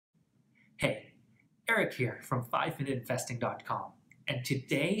Eric here from 5minuteinvesting.com, and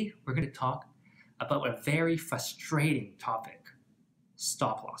today we're going to talk about a very frustrating topic: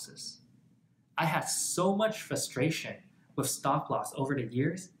 stop losses. I had so much frustration with stop loss over the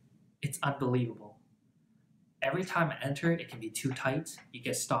years, it's unbelievable. Every time I enter, it can be too tight, you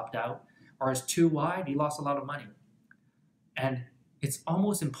get stopped out, or it's too wide, you lost a lot of money. And it's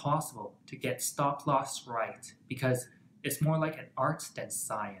almost impossible to get stop loss right because it's more like an art than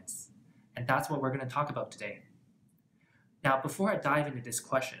science. And that's what we're going to talk about today. Now, before I dive into this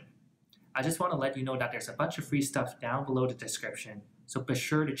question, I just want to let you know that there's a bunch of free stuff down below the description, so be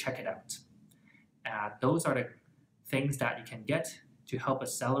sure to check it out. Those are the things that you can get to help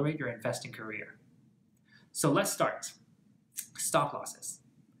accelerate your investing career. So let's start. Stop losses.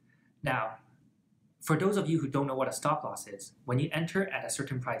 Now, for those of you who don't know what a stop loss is, when you enter at a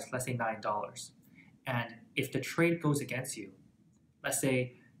certain price, let's say $9, and if the trade goes against you, let's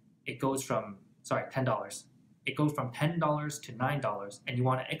say it goes from, $10. It goes from $10 to $9 and you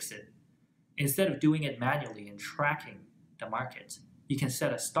want to exit. Instead of doing it manually and tracking the market, you can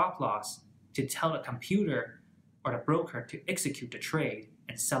set a stop loss to tell the computer or the broker to execute the trade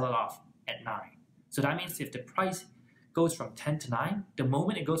and sell it off at 9. So that means if the price goes from 10 to 9, the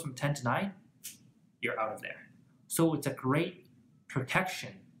moment it goes from 10 to 9, you're out of there. So it's a great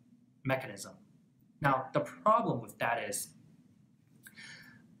protection mechanism. Now, the problem with that is,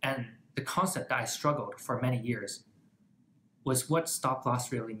 and the concept that I struggled for many years, was what stop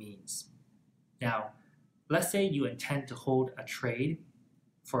loss really means. Now, let's say you intend to hold a trade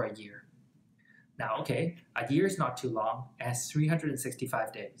for a year. Now, okay, a year is not too long, it has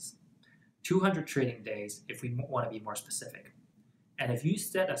 365 days. 200 trading days if we want to be more specific. And if you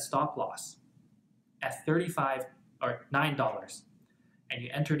set a stop loss at $35 or $9 and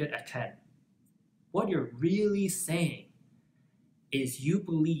you entered it at 10, what you're really saying is you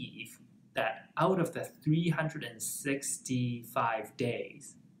believe that out of the 365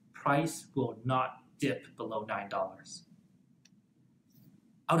 days, price will not dip below $9.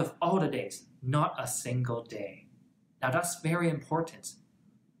 Out of all the days, not a single day. Now that's very important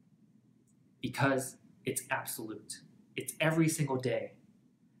because it's absolute. It's every single day.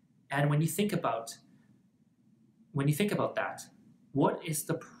 And when you think about that, what is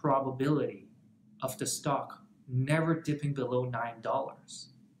the probability of the stock never dipping below $9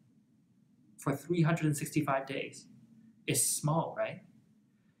 for 365 days? It's small, right?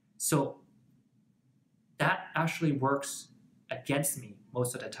 So that actually works against me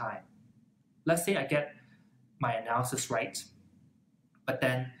most of the time. Let's say I get my analysis right, but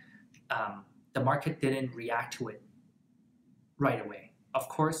then the market didn't react to it right away. Of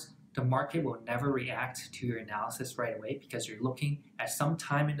course, the market will never react to your analysis right away because you're looking at some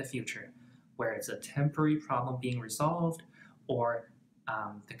time in the future where it's a temporary problem being resolved, or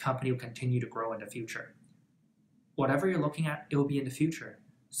the company will continue to grow in the future. Whatever you're looking at, it will be in the future.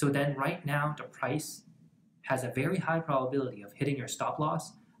 So then right now, the price has a very high probability of hitting your stop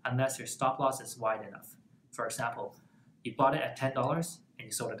loss unless your stop loss is wide enough. For example, you bought it at $10 and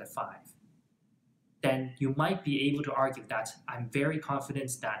you sold it at $5. Then you might be able to argue that I'm very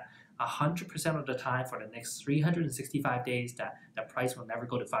confident that 100% of the time for the next 365 days that the price will never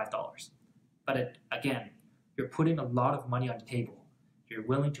go to $5. But again, you're putting a lot of money on the table. You're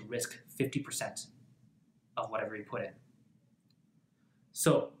willing to risk 50% of whatever you put in.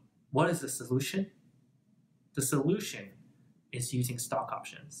 So what is the solution? The solution is using stock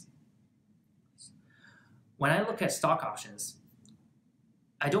options. When I look at stock options,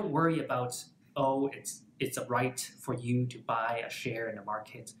 I don't worry about, oh, it's a right for you to buy a share in the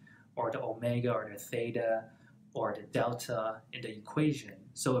market, or the omega or the theta or the delta in the equation.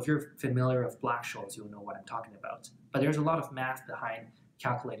 So if you're familiar with Black-Scholes, you'll know what I'm talking about. But there's a lot of math behind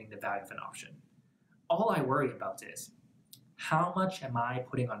calculating the value of an option. All I worry about is how much am I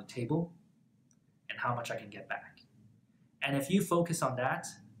putting on the table and how much I can get back. And if you focus on that,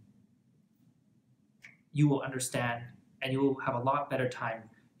 you will understand and you will have a lot better time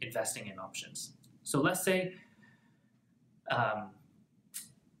investing in options. So let's say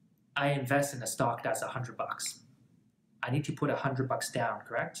I invest in a stock that's $100. I need to put $100 down,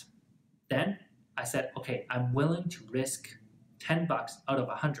 correct? Then I said, okay, I'm willing to risk $10 out of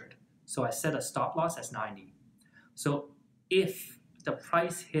 100. So I set a stop loss as 90. So if the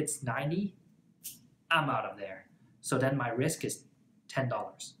price hits 90, I'm out of there. So then my risk is $10,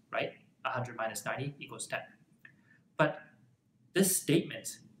 right? 100 minus 90 equals 10. But this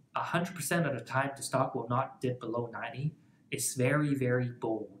statement, 100% of the time the stock will not dip below 90, is very, very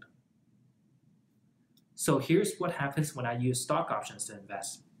bold. So here's what happens when I use stock options to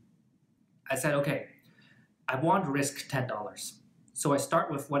invest. I said, okay, I want to risk $10. So I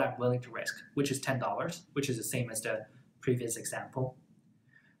start with what I'm willing to risk, which is $10, which is the same as the previous example.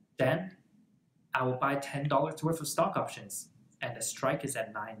 Then I will buy $10 worth of stock options, and the strike is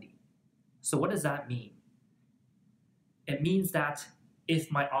at 90. So what does that mean? It means that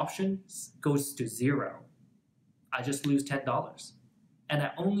if my options goes to 0, I just lose $10. And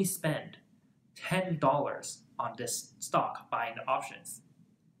I only spend $10 on this stock buying the options.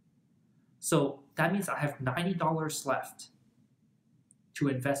 So that means I have $90 left to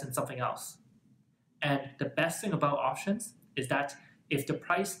invest in something else. And the best thing about options is that if the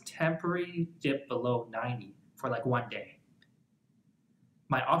price temporarily dip below 90 for like one day,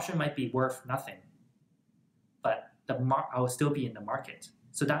 my option might be worth nothing, but I will still be in the market.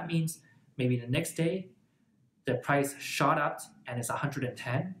 So that means maybe the next day, the price shot up and it's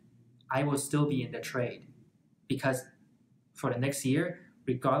 110, I will still be in the trade because for the next year,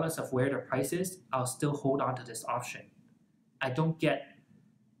 regardless of where the price is, I'll still hold on to this option. I don't get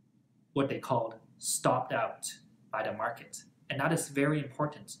what they called stopped out by the market. And that is very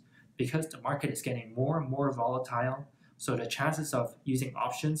important because the market is getting more and more volatile. So the chances of using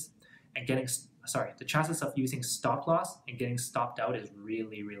options and the chances of using stop loss and getting stopped out is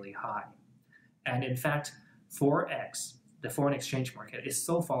really, really high. And in fact, Forex, the foreign exchange market, is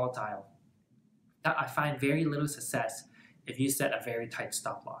so volatile that I find very little success if you set a very tight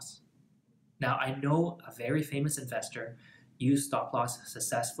stop loss. Now, I know a very famous investor used stop loss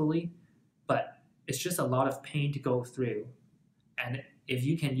successfully, but it's just a lot of pain to go through. And if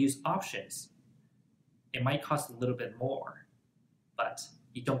you can use options, it might cost a little bit more, but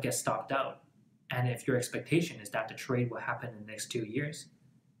you don't get stopped out. And if your expectation is that the trade will happen in the next 2 years,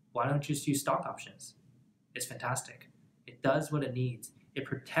 why don't you just use stock options? It's fantastic. It does what it needs. It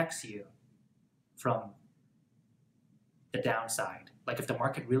protects you from the downside. Like if the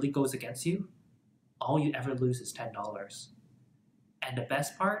market really goes against you, all you ever lose is $10. And the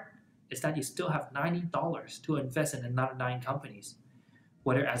best part is that you still have $90 to invest in another 9 companies.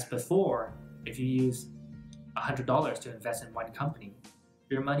 Whereas before, if you use $100 to invest in one company,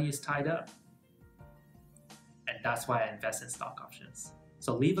 your money is tied up. And that's why I invest in stock options.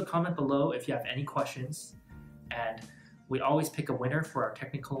 So leave a comment below if you have any questions. And we always pick a winner for our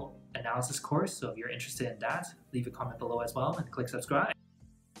technical analysis course. So if you're interested in that, leave a comment below as well and click subscribe.